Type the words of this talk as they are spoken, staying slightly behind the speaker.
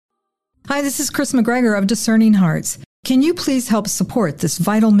Hi, this is Kris McGregor of Discerning Hearts. Can you please help support this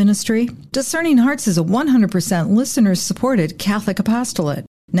vital ministry? Discerning Hearts is a 100% listener-supported Catholic apostolate.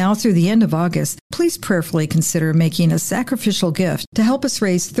 Now through the end of August, please prayerfully consider making a sacrificial gift to help us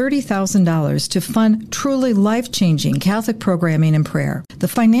raise $30,000 to fund truly life-changing Catholic programming and prayer. The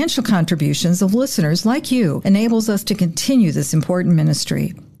financial contributions of listeners like you enables us to continue this important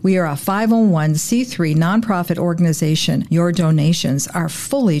ministry. We are a 501c3 nonprofit organization. Your donations are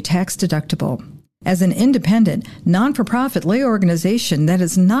fully tax-deductible. As an independent, non-for-profit lay organization that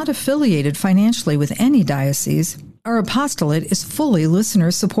is not affiliated financially with any diocese, our apostolate is fully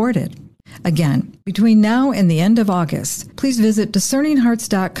listener-supported. Again, between now and the end of August, please visit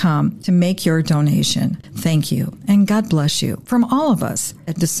discerninghearts.com to make your donation. Thank you, and God bless you from all of us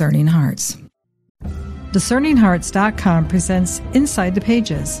at Discerning Hearts. DiscerningHearts.com presents Inside the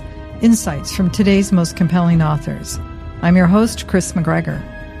Pages, insights from today's most compelling authors. I'm your host, Kris McGregor,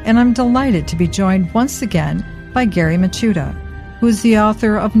 and I'm delighted to be joined once again by Gary Michuta, who is the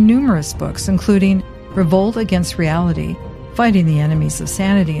author of numerous books, including Revolt Against Reality, Fighting the Enemies of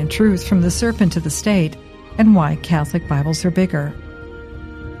Sanity and Truth from the Serpent to the State, and Why Catholic Bibles Are Bigger.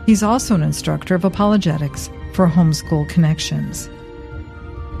 He's also an instructor of apologetics for Homeschool Connections.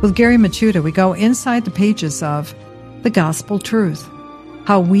 With Gary Michuta, we go inside the pages of The Gospel Truth,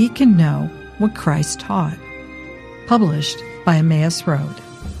 How We Can Know What Christ Taught, published by Emmaus Road.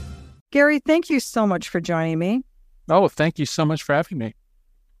 Gary, thank you so much for joining me. Oh, thank you so much for having me.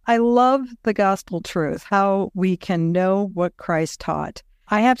 I love The Gospel Truth, How We Can Know What Christ Taught.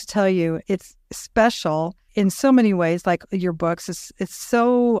 I have to tell you, it's special in so many ways, like your books. It's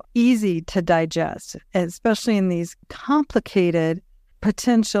so easy to digest, especially in these complicated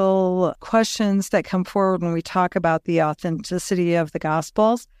potential questions that come forward when we talk about the authenticity of the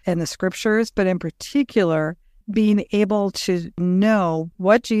Gospels and the Scriptures, but in particular, being able to know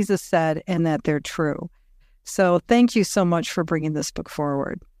what Jesus said and that they're true. So thank you so much for bringing this book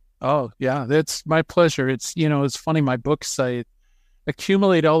forward. Oh, yeah, that's my pleasure. It's funny, my books, I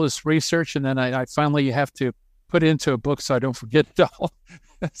accumulate all this research and then I finally have to put it into a book so I don't forget it all.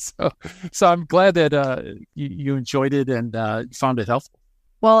 So I'm glad that you enjoyed it and found it helpful.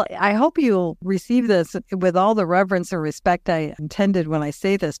 Well, I hope you'll receive this with all the reverence and respect I intended when I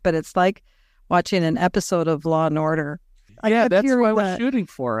say this, but it's like watching an episode of Law and Order. Yeah, that's what I was shooting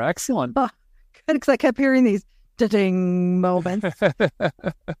for. Excellent. Oh, good, because I kept hearing these ding moments.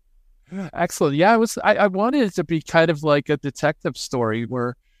 Excellent. Yeah, I wanted it to be kind of like a detective story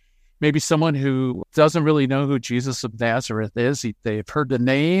where maybe someone who doesn't really know who Jesus of Nazareth is, they've heard the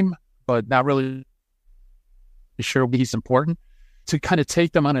name, but not really sure he's important, to kind of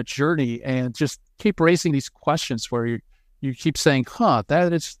take them on a journey and just keep raising these questions where you keep saying, that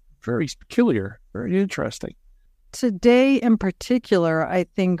is very peculiar, very interesting. Today in particular, I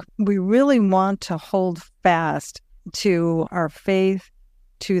think we really want to hold fast to our faith,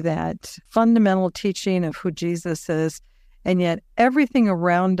 to that fundamental teaching of who Jesus is, and yet everything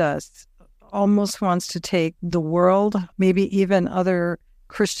around us almost wants to take the world, maybe even other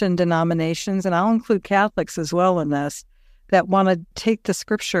Christian denominations, and I'll include Catholics as well in this, that want to take the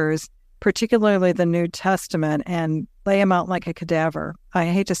Scriptures, particularly the New Testament, and lay them out like a cadaver. I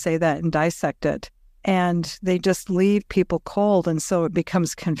hate to say that, and dissect it. And they just leave people cold, and so it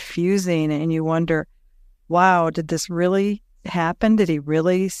becomes confusing, and you wonder, wow, did this really happen? Did he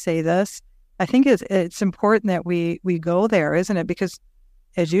really say this? I think it's important that we go there, isn't it? Because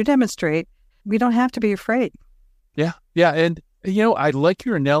as you demonstrate, we don't have to be afraid. Yeah. And, I like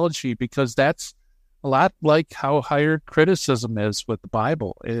your analogy because that's a lot like how higher criticism is with the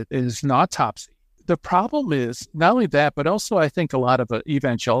Bible. It is an autopsy. The problem is not only that, but also I think a lot of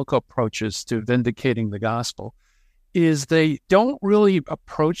evangelical approaches to vindicating the gospel is they don't really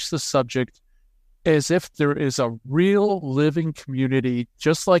approach the subject as if there is a real living community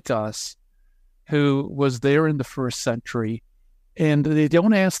just like us who was there in the first century, and they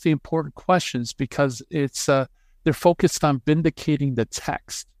don't ask the important questions because it's they're focused on vindicating the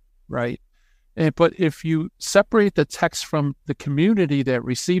text, right? But if you separate the text from the community that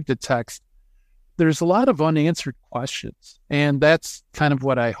received the text, there's a lot of unanswered questions, and that's kind of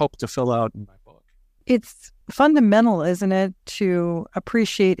what I hope to fill out in my book. It's fundamental, isn't it, to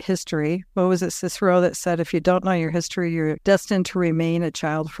appreciate history? What was it, Cicero, that said, if you don't know your history, you're destined to remain a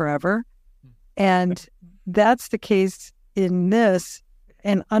child forever? And that's the case in this,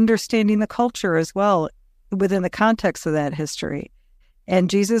 and understanding the culture as well within the context of that history. And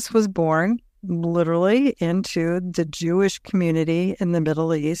Jesus was born literally into the Jewish community in the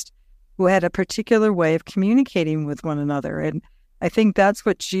Middle East who had a particular way of communicating with one another. And I think that's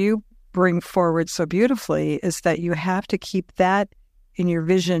what you bring forward so beautifully, is that you have to keep that in your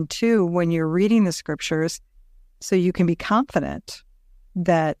vision too when you're reading the scriptures, so you can be confident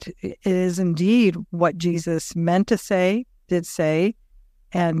that it is indeed what Jesus meant to say, did say,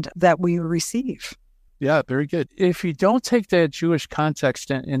 and that we receive. Yeah, very good. If you don't take that Jewish context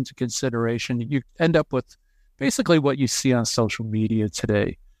into consideration, you end up with basically what you see on social media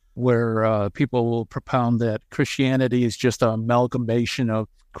today, where people will propound that Christianity is just an amalgamation of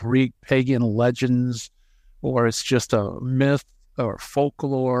Greek pagan legends, or it's just a myth or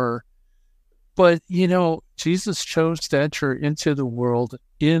folklore. But, Jesus chose to enter into the world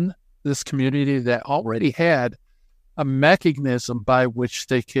in this community that already had a mechanism by which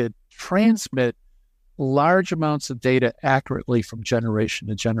they could transmit large amounts of data accurately from generation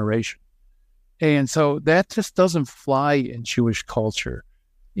to generation. And so that just doesn't fly in Jewish culture.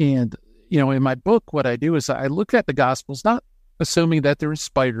 And, in my book, what I do is I look at the Gospels, not assuming that they're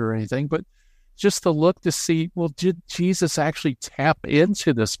inspired or anything, but just to look to see, well, did Jesus actually tap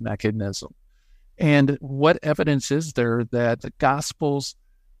into this mechanism? And what evidence is there that the Gospels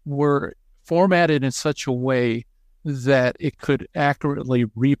were formatted in such a way that it could accurately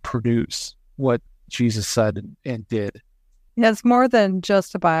reproduce what Jesus said and did? Yeah, it's more than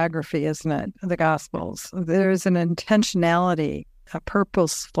just a biography, isn't it? The Gospels. There's an intentionality, a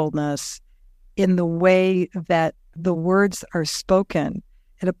purposefulness in the way that the words are spoken.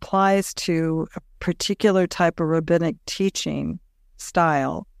 It applies to a particular type of rabbinic teaching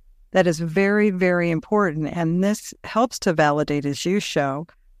style that is very, very important. And this helps to validate, as you show,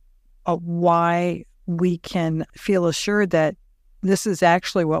 why we can feel assured that this is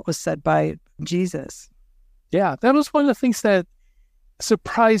actually what was said by Jesus. Yeah, that was one of the things that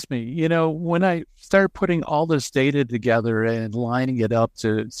surprised me. When I started putting all this data together and lining it up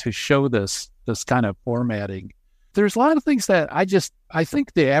to show this kind of formatting, there's a lot of things that I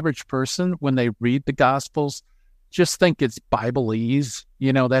think the average person, when they read the Gospels, just think it's Bibleese.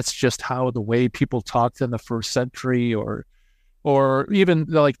 That's just how the way people talked in the first century, or even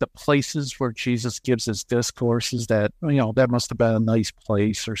like the places where Jesus gives his discourses, that, that must have been a nice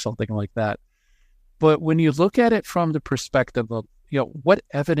place or something like that. But when you look at it from the perspective of, what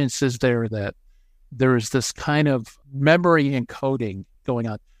evidence is there that there is this kind of memory encoding going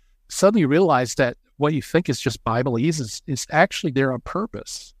on, suddenly you realize that what you think is just Bibleese is actually there on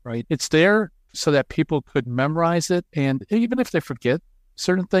purpose, right? It's there so that people could memorize it. And even if they forget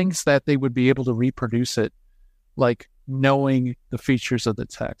certain things, that they would be able to reproduce it, like knowing the features of the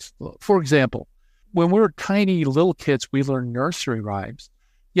text. For example, when we were tiny little kids, we learned nursery rhymes.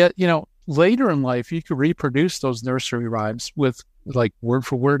 Yet, later in life, you could reproduce those nursery rhymes with like word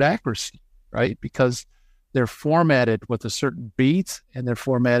for word accuracy, right? Because they're formatted with a certain beat and they're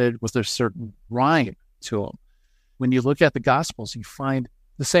formatted with a certain rhyme to them. When you look at the Gospels, you find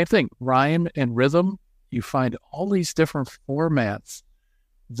the same thing, rhyme and rhythm. You find all these different formats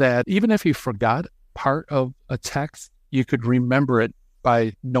that even if you forgot part of a text, you could remember it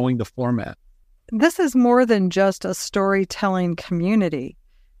by knowing the format. This is more than just a storytelling community.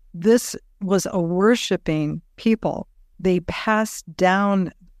 This was a worshiping people. They passed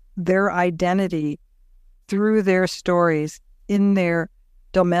down their identity through their stories in their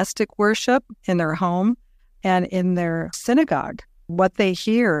domestic worship, in their home, and in their synagogue. What they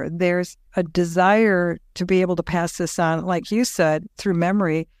hear, there's a desire to be able to pass this on, like you said, through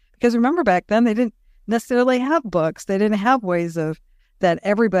memory. Because remember, back then, they didn't necessarily have books. They didn't have ways of that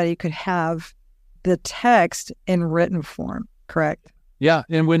everybody could have the text in written form, correct? Yeah,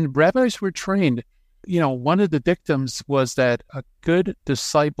 and when rabbis were trained, one of the dictums was that a good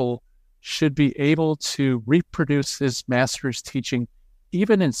disciple should be able to reproduce his master's teaching,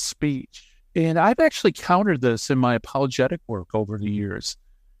 even in speech. And I've actually countered this in my apologetic work over the years,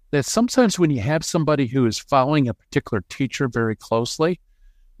 that sometimes when you have somebody who is following a particular teacher very closely,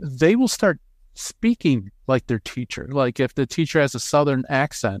 they will start speaking like their teacher. Like if the teacher has a Southern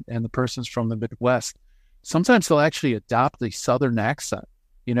accent and the person's from the Midwest, sometimes they'll actually adopt the Southern accent,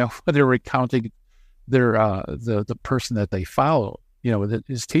 when they're recounting their the person that they follow,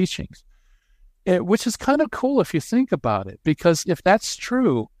 his teachings, which is kind of cool if you think about it, because if that's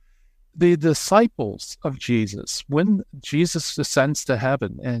true, the disciples of Jesus, when Jesus ascends to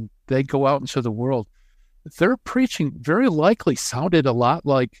heaven and they go out into the world, their preaching very likely sounded a lot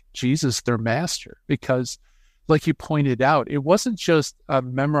like Jesus, their master, because like you pointed out, it wasn't just a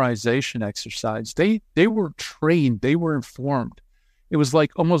memorization exercise. They were trained, they were informed. It was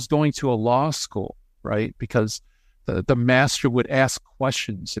like almost going to a law school, right? Because the master would ask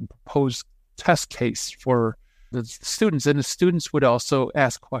questions and propose test case for the students, and the students would also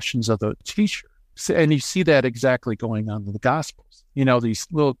ask questions of the teacher. And you see that exactly going on in the Gospels. These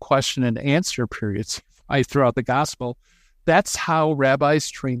little question and answer periods throughout the Gospel That's how rabbis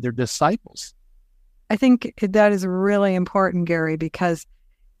trained their disciples. I think that is really important, Gary, because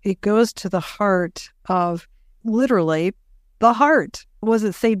it goes to the heart of literally the heart. Was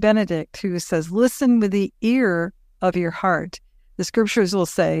it St. Benedict who says, listen with the ear of your heart? The scriptures will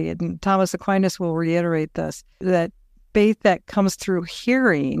say, and Thomas Aquinas will reiterate this, that faith that comes through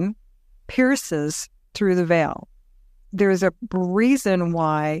hearing pierces through the veil. There's a reason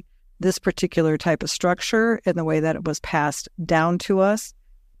why this particular type of structure and the way that it was passed down to us,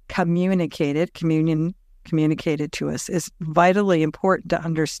 communicated to us, is vitally important to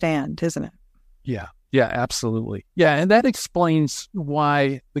understand, isn't it? Yeah, absolutely. Yeah, and that explains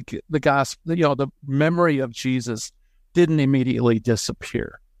why the gospel, the memory of Jesus didn't immediately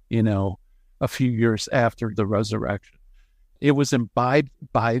disappear, a few years after the resurrection. It was imbibed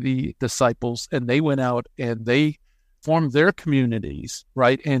by the disciples, and they went out and they formed their communities,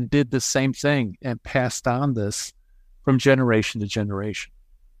 right, and did the same thing and passed on this from generation to generation.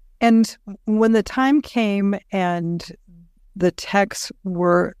 And when the time came and the texts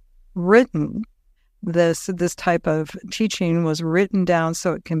were written, this type of teaching was written down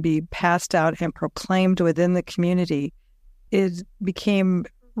so it can be passed out and proclaimed within the community, it became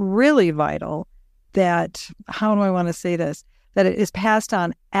really vital that, how do I want to say this, that it is passed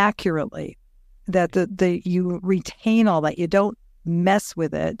on accurately, that you retain all that, you don't mess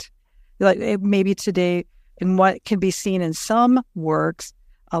with it. Like maybe today, in what can be seen in some works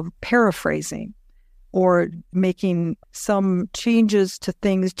of paraphrasing or making some changes to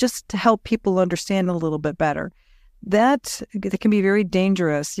things just to help people understand a little bit better. That can be very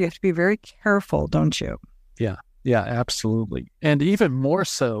dangerous. You have to be very careful, don't you? Yeah, absolutely. And even more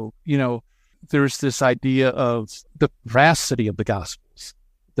so, there's this idea of the veracity of the Gospels,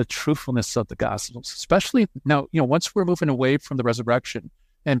 the truthfulness of the Gospels, especially now, once we're moving away from the resurrection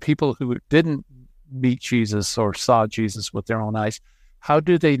and people who didn't meet Jesus or saw Jesus with their own eyes, how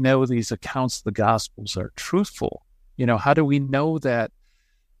do they know these accounts of the Gospels are truthful? How do we know that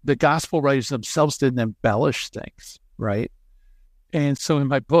the Gospel writers themselves didn't embellish things, right? And so in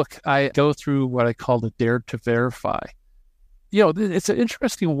my book, I go through what I call the dare to verify. It's an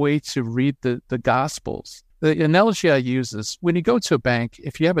interesting way to read the Gospels. The analogy I use is when you go to a bank,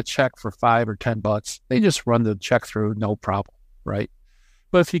 if you have a check for $5 or $10, they just run the check through, no problem, right?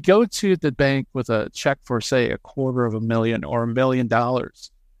 But if you go to the bank with a check for, say, $250,000 or $1 million,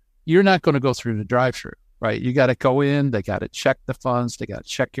 you're not going to go through the drive-through, right? You got to go in, they got to check the funds, they got to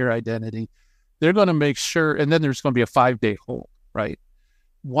check your identity. They're going to make sure, and then there's going to be a 5-day hold, right?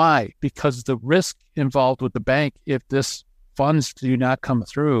 Why? Because the risk involved with the bank, if this funds do not come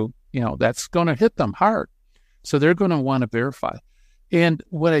through, that's going to hit them hard. So they're going to want to verify. And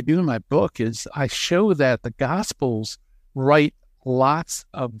what I do in my book is I show that the Gospels write lots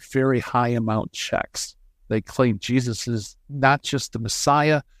of very high amount checks. They claim Jesus is not just the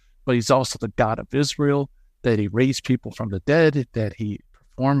Messiah, but he's also the God of Israel, that he raised people from the dead, that he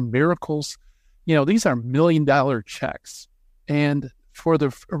performed miracles. These are $1 million checks. And for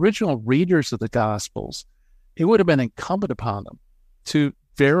the original readers of the Gospels, it would have been incumbent upon them to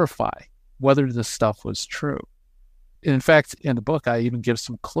verify whether this stuff was true. In fact, in the book, I even give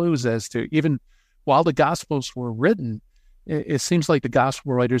some clues as to, even while the Gospels were written, it seems like the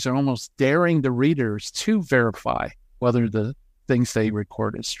Gospel writers are almost daring the readers to verify whether the things they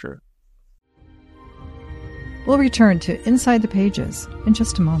record is true. We'll return to Inside the Pages in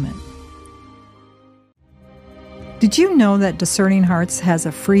just a moment. Did you know that Discerning Hearts has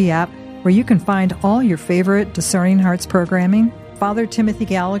a free app where you can find all your favorite Discerning Hearts programming? Father Timothy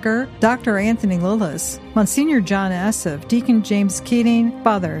Gallagher, Dr. Anthony Lillis, Monsignor John Esseff, Deacon James Keating,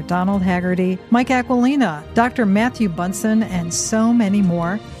 Father Donald Haggerty, Mike Aquilina, Dr. Matthew Bunson, and so many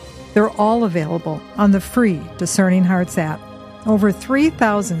more. They're all available on the free Discerning Hearts app. Over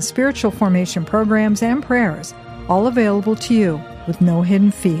 3,000 spiritual formation programs and prayers, all available to you with no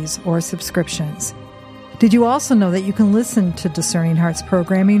hidden fees or subscriptions. Did you also know that you can listen to Discerning Hearts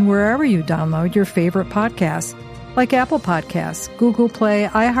programming wherever you download your favorite podcasts, like Apple Podcasts, Google Play,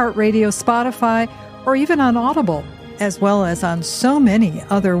 iHeartRadio, Spotify, or even on Audible, as well as on so many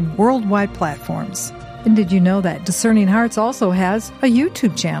other worldwide platforms. And did you know that Discerning Hearts also has a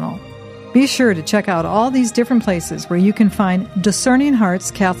YouTube channel? Be sure to check out all these different places where you can find Discerning Hearts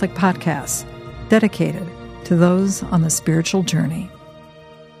Catholic podcasts dedicated to those on the spiritual journey.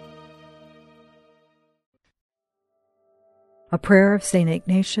 A prayer of St.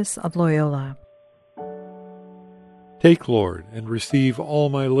 Ignatius of Loyola. Take, Lord, and receive all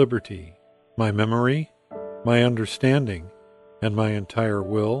my liberty, my memory, my understanding, and my entire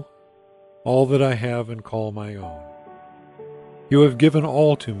will, all that I have and call my own. You have given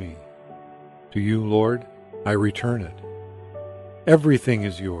all to me. To you, Lord, I return it. Everything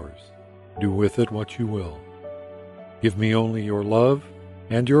is yours. Do with it what you will. Give me only your love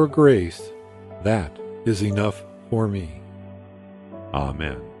and your grace. That is enough for me.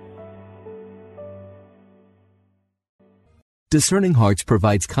 Amen. Discerning Hearts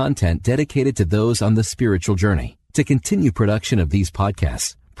provides content dedicated to those on the spiritual journey. To continue production of these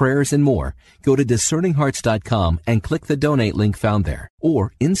podcasts, prayers, and more, go to discerninghearts.com and click the donate link found there,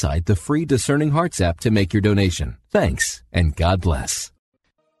 or inside the free Discerning Hearts app to make your donation. Thanks, and God bless.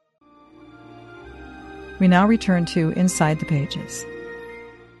 We now return to Inside the Pages.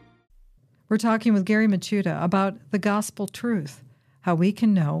 We're talking with Gary Michuta about the gospel truth, how we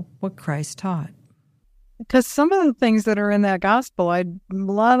can know what Christ taught. Because some of the things that are in that gospel, a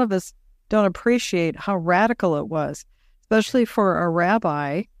lot of us don't appreciate how radical it was, especially for a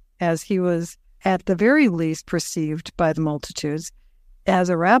rabbi, as he was at the very least perceived by the multitudes as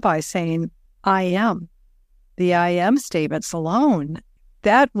a rabbi saying, I am. The I am statements alone,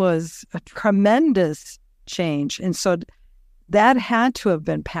 that was a tremendous change. And so that had to have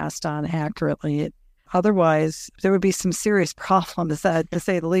been passed on accurately. Otherwise, there would be some serious problems, to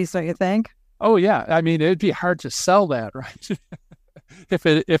say the least, don't you think? Oh, yeah. I mean, it'd be hard to sell that, right? If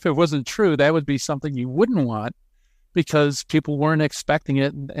it wasn't true, that would be something you wouldn't want, because people weren't expecting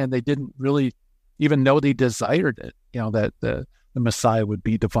it, and they didn't really even know they desired it, that the Messiah would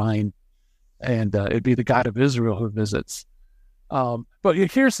be divine, and it'd be the God of Israel who visits. But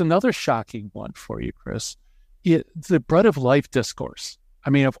here's another shocking one for you, Kris. The bread of life discourse. I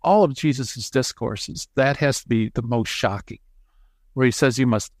mean, of all of Jesus's discourses, that has to be the most shocking, where he says, you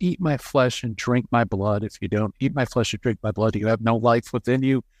must eat my flesh and drink my blood. If you don't eat my flesh and drink my blood, you have no life within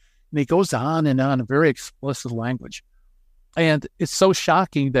you. And he goes on in very explicit language. And it's so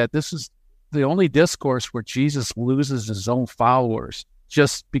shocking that this is the only discourse where Jesus loses his own followers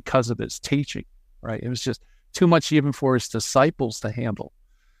just because of his teaching, right? It was just too much even for his disciples to handle.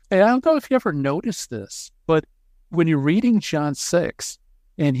 And I don't know if you ever noticed this, but when you're reading John 6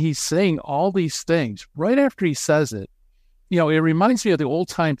 and he's saying all these things, right after he says it, it reminds me of the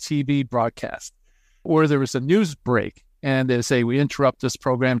old-time TV broadcast where there was a news break and they say, we interrupt this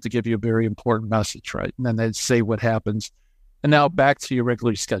program to give you a very important message, right? And then they'd say what happens. And now back to your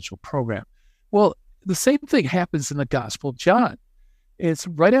regularly scheduled program. Well, the same thing happens in the Gospel of John. It's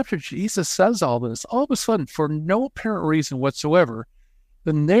right after Jesus says all this, all of a sudden, for no apparent reason whatsoever,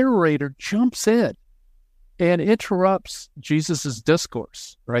 the narrator jumps in and interrupts Jesus's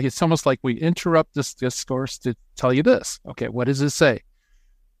discourse, right? It's almost like we interrupt this discourse to tell you this. Okay, what does it say?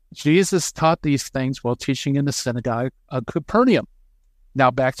 Jesus taught these things while teaching in the synagogue of Capernaum. Now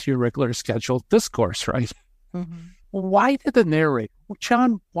back to your regular scheduled discourse, right? Mm-hmm. Well, why did the narrator,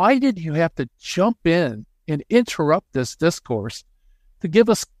 John, why did you have to jump in and interrupt this discourse to give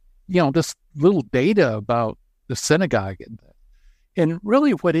us, this little data about the synagogue? And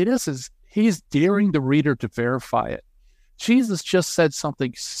really what it is he's daring the reader to verify it. Jesus just said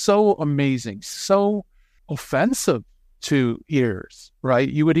something so amazing, so offensive to ears, right?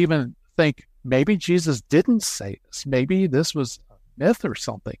 You would even think maybe Jesus didn't say this. Maybe this was a myth or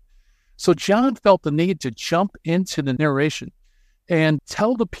something. So John felt the need to jump into the narration and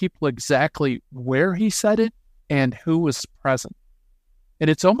tell the people exactly where he said it and who was present. And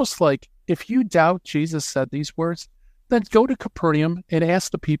it's almost like if you doubt Jesus said these words, then go to Capernaum and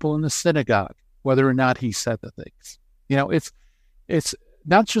ask the people in the synagogue whether or not he said the things. It's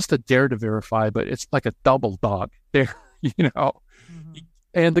not just a dare to verify, but it's like a double dog there, Mm-hmm.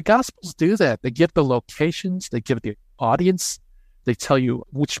 And the Gospels do that. They give the locations, they give the audience, they tell you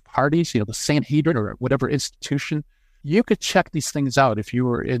which parties, the Sanhedrin or whatever institution. You could check these things out if you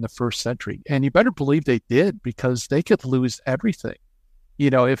were in the first century. And you better believe they did, because they could lose everything,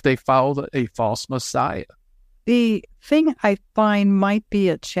 if they followed a false Messiah. The thing I find might be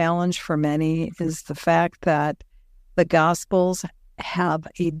a challenge for many is the fact that the Gospels have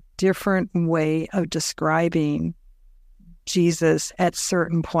a different way of describing Jesus at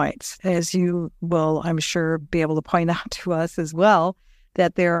certain points. As you will, I'm sure, be able to point out to us as well,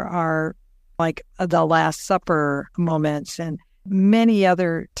 that there are like the Last Supper moments and many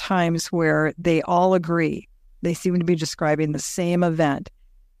other times where they all agree. They seem to be describing the same event.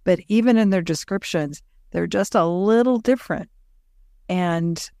 But even in their descriptions, they're just a little different.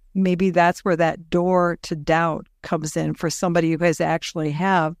 And maybe that's where that door to doubt comes in for somebody who has actually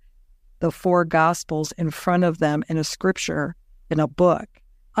have the four Gospels in front of them in a scripture, in a book,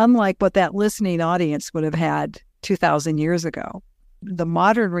 unlike what that listening audience would have had 2,000 years ago. The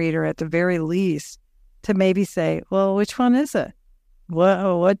modern reader, at the very least, to maybe say, well, which one is it?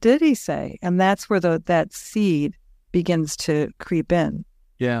 What did he say? And that's where that seed begins to creep in.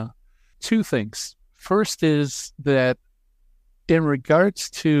 Yeah. Two things. First is that in regards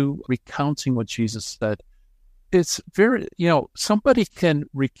to recounting what Jesus said, it's very, somebody can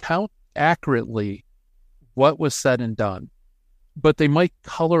recount accurately what was said and done, but they might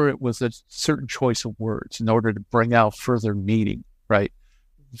color it with a certain choice of words in order to bring out further meaning, right?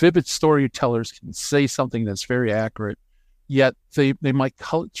 Vivid storytellers can say something that's very accurate, yet they might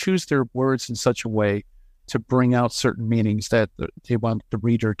choose their words in such a way to bring out certain meanings that they want the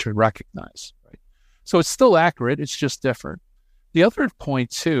reader to recognize, right? So it's still accurate, it's just different. The other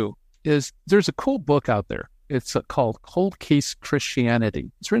point, too, is there's a cool book out there. It's called Cold Case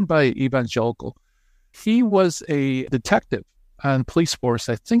Christianity. It's written by Evangelical. He was a detective on police force,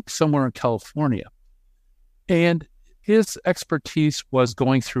 I think somewhere in California. And his expertise was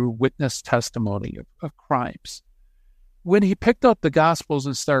going through witness testimony of crimes. When he picked up the Gospels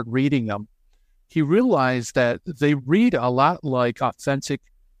and started reading them, he realized that they read a lot like authentic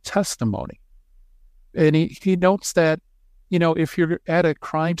testimony. And he notes that, if you're at a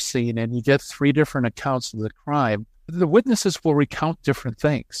crime scene and you get 3 different accounts of the crime, the witnesses will recount different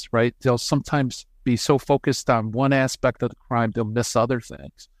things, right? They'll sometimes be so focused on one aspect of the crime, they'll miss other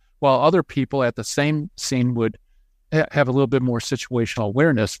things, while other people at the same scene would have a little bit more situational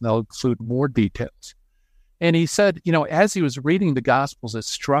awareness, and they'll include more details. And he said, as he was reading the Gospels, it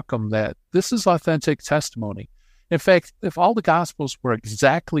struck him that this is authentic testimony. In fact, if all the Gospels were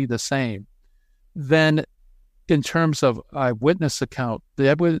exactly the same, then in terms of eyewitness account,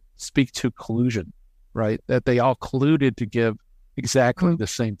 that would speak to collusion, right? That they all colluded to give exactly the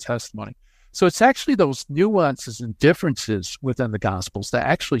same testimony. So it's actually those nuances and differences within the Gospels that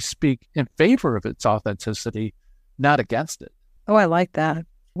actually speak in favor of its authenticity, not against it. Oh, I like that.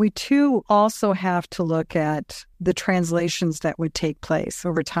 We too also have to look at the translations that would take place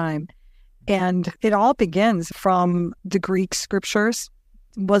over time. And it all begins from the Greek scriptures.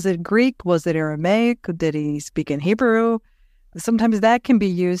 Was it Greek? Was it Aramaic? Did he speak in Hebrew? Sometimes that can be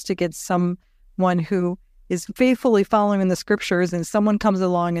used to get someone who is faithfully following the scriptures, and someone comes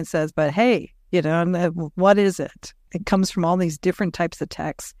along and says, but hey, what is it? It comes from all these different types of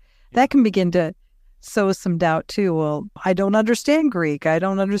texts. That can begin to sow some doubt too. Well, I don't understand Greek. I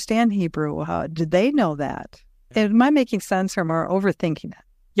don't understand Hebrew. How did they know that? Am I making sense, or am I overthinking it?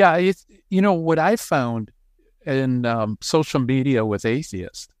 Yeah, what I found in social media with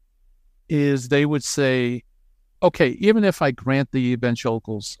atheists is they would say, okay, even if I grant the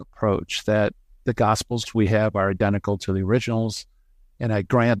evangelicals' approach that the Gospels we have are identical to the originals, and I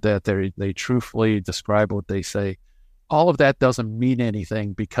grant that they truthfully describe what they say, all of that doesn't mean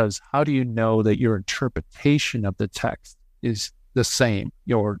anything, because how do you know that your interpretation of the text is the same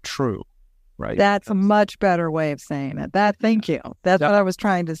or true, right? That's a much better way of saying it. Thank you. That's what I was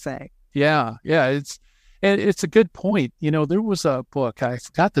trying to say. Yeah. It's a good point. There was a book, I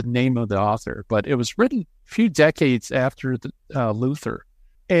forgot the name of the author, but it was written a few decades after Luther.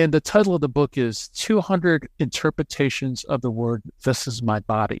 And the title of the book is 200 Interpretations of the Word, This is My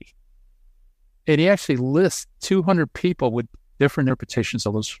Body. And he actually lists 200 people with different interpretations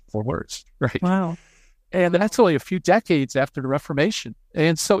of those 4 words, right? Wow. And that's only a few decades after the Reformation.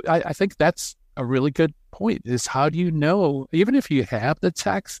 And so I think that's a really good point, is how do you know, even if you have the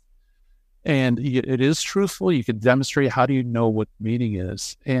text, and it is truthful, you can demonstrate, how do you know what meaning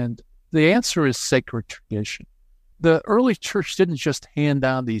is? And the answer is sacred tradition. The early church didn't just hand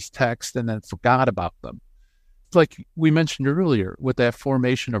down these texts and then forgot about them. Like we mentioned earlier, with that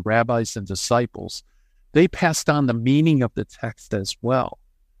formation of rabbis and disciples, they passed on the meaning of the text as well.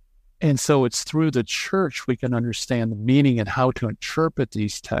 And so it's through the church we can understand the meaning and how to interpret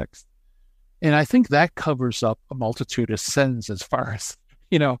these texts. And I think that covers up a multitude of sins as far as,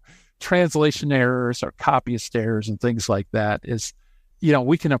 translation errors or copyist errors and things like that. Is,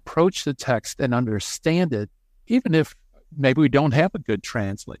 we can approach the text and understand it, even if maybe we don't have a good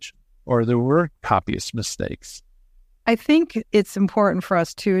translation or there were copyist mistakes. I think it's important for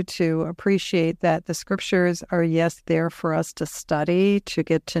us too to appreciate that the scriptures are, yes, there for us to study, to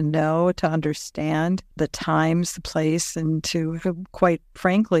get to know, to understand the times, the place, and to, quite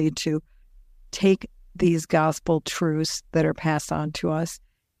frankly, to take these gospel truths that are passed on to us,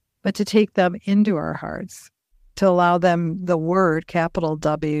 but to take them into our hearts, to allow them, the word, capital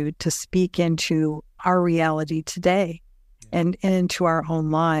W, to speak into our reality today and into our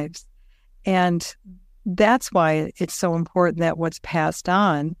own lives. And that's why it's so important that what's passed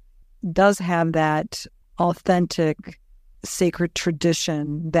on does have that authentic, sacred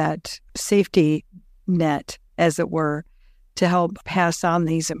tradition, that safety net, as it were, to help pass on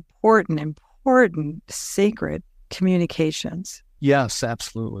these important, sacred communications. Yes,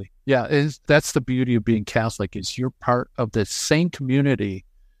 absolutely. Yeah, that's the beauty of being Catholic, is you're part of the same community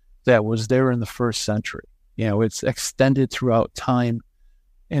that was there in the first century. It's extended throughout time.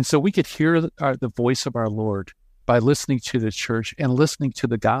 And so we could hear the voice of our Lord by listening to the church and listening to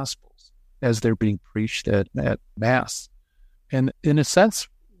the Gospels as they're being preached at Mass. And in a sense,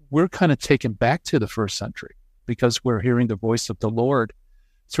 we're kind of taken back to the first century because we're hearing the voice of the Lord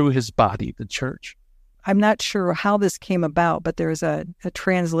through his body, the church. I'm not sure how this came about, but there's a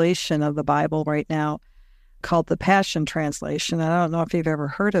translation of the Bible right now called the Passion Translation. I don't know if you've ever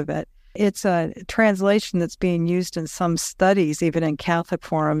heard of it. It's a translation that's being used in some studies, even in Catholic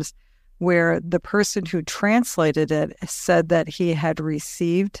forums, where the person who translated it said that he had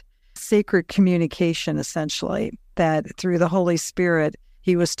received sacred communication, essentially, that through the Holy Spirit,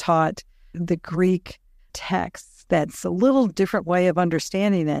 he was taught the Greek text. That's a little different way of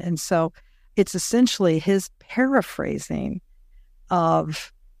understanding it. And so it's essentially his paraphrasing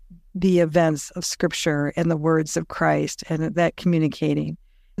of the events of Scripture and the words of Christ and that communicating.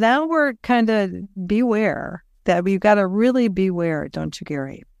 Now we're kind of beware that we've got to really beware, don't you,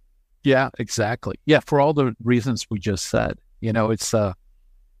 Gary? Yeah, exactly. Yeah, for all the reasons we just said. It's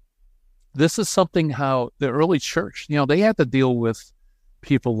this is something how the early church, they had to deal with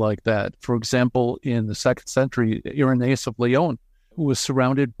people like that. For example, in the 2nd century, Irenaeus of Lyon was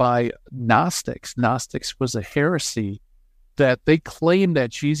surrounded by Gnostics. Gnostics was a heresy that they claimed that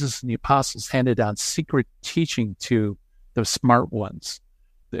Jesus and the apostles handed down secret teaching to the smart ones.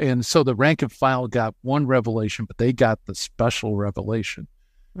 And so the rank and file got one revelation, but they got the special revelation.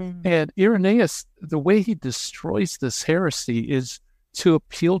 Mm-hmm. And Irenaeus, the way he destroys this heresy is to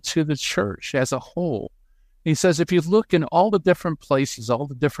appeal to the church as a whole. He says, if you look in all the different places, all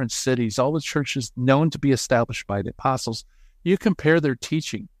the different cities, all the churches known to be established by the apostles, you compare their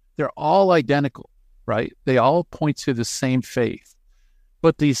teaching. They're all identical, right? They all point to the same faith.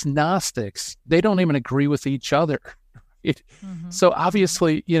 But these Gnostics, they don't even agree with each other. So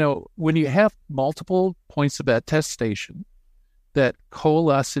obviously, when you have multiple points of attestation that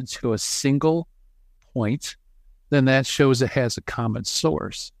coalesce into a single point, then that shows it has a common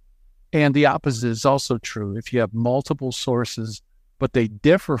source. And the opposite is also true. If you have multiple sources, but they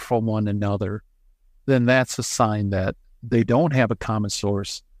differ from one another, then that's a sign that they don't have a common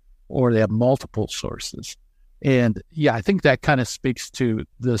source or they have multiple sources. And yeah, I think that kind of speaks to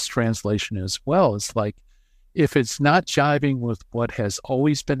this translation as well. It's like, if it's not jiving with what has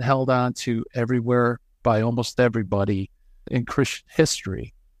always been held on to everywhere by almost everybody in Christian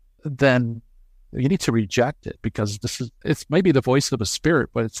history, then you need to reject it because it's maybe the voice of a spirit,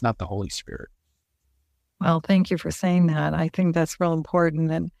 but it's not the Holy Spirit. Well, thank you for saying that. I think that's real important.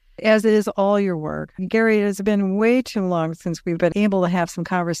 And as it is all your work, Gary, it has been way too long since we've been able to have some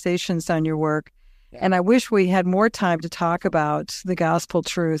conversations on your work. And I wish we had more time to talk about the gospel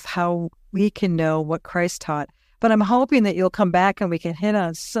truth, how we can know what Christ taught. But I'm hoping that you'll come back and we can hit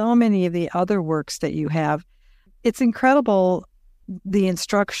on so many of the other works that you have. It's incredible, the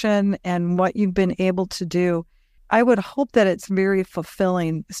instruction and what you've been able to do. I would hope that it's very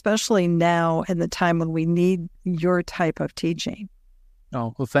fulfilling, especially now in the time when we need your type of teaching.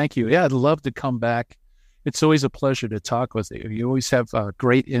 Oh, well, thank you. Yeah, I'd love to come back. It's always a pleasure to talk with you. You always have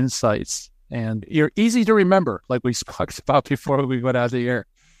great insights. And you're easy to remember, like we spoke about before we went out of the air.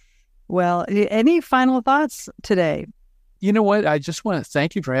 Well, any final thoughts today? You know what? I just want to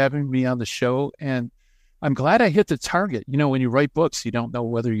thank you for having me on the show. And I'm glad I hit the target. When you write books, you don't know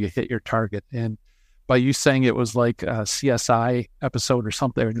whether you hit your target. And by you saying it was like a CSI episode or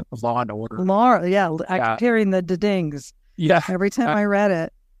something, Law and Order. I kept hearing the dings. Yeah. Every time I read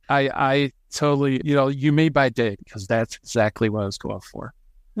it. I totally, you made my day because that's exactly what I was going for.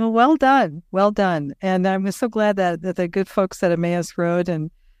 Well done. Well done. And I'm so glad that the good folks at Emmaus Road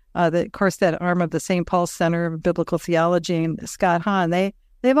and, of course, that arm of the St. Paul Center of Biblical Theology and Scott Hahn,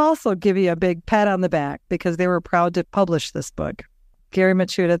 they've also given you a big pat on the back because they were proud to publish this book. Gary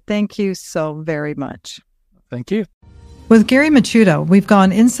Michuta, thank you so very much. Thank you. With Gary Michuta, we've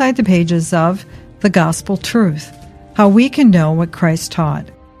gone inside the pages of The Gospel Truth, how we can know what Christ taught.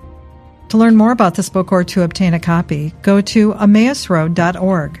 To learn more about this book or to obtain a copy, go to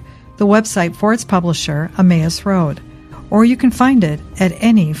emmausroad.org, the website for its publisher, Emmaus Road, or you can find it at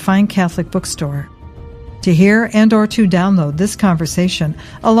any fine Catholic bookstore. To hear and or to download this conversation,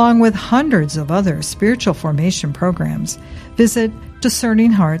 along with hundreds of other spiritual formation programs, visit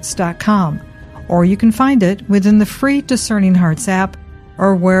discerninghearts.com, or you can find it within the free Discerning Hearts app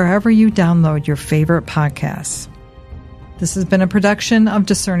or wherever you download your favorite podcasts. This has been a production of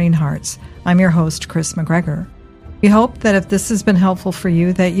Discerning Hearts. I'm your host, Kris McGregor. We hope that if this has been helpful for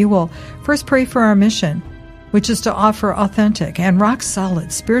you, that you will first pray for our mission, which is to offer authentic and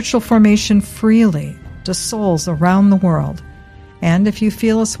rock-solid spiritual formation freely to souls around the world. And if you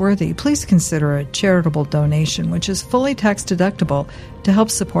feel us worthy, please consider a charitable donation, which is fully tax-deductible, to help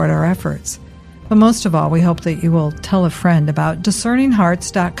support our efforts. But most of all, we hope that you will tell a friend about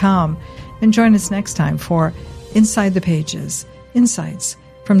discerninghearts.com and join us next time for Inside the Pages, insights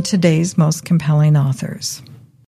from today's most compelling authors.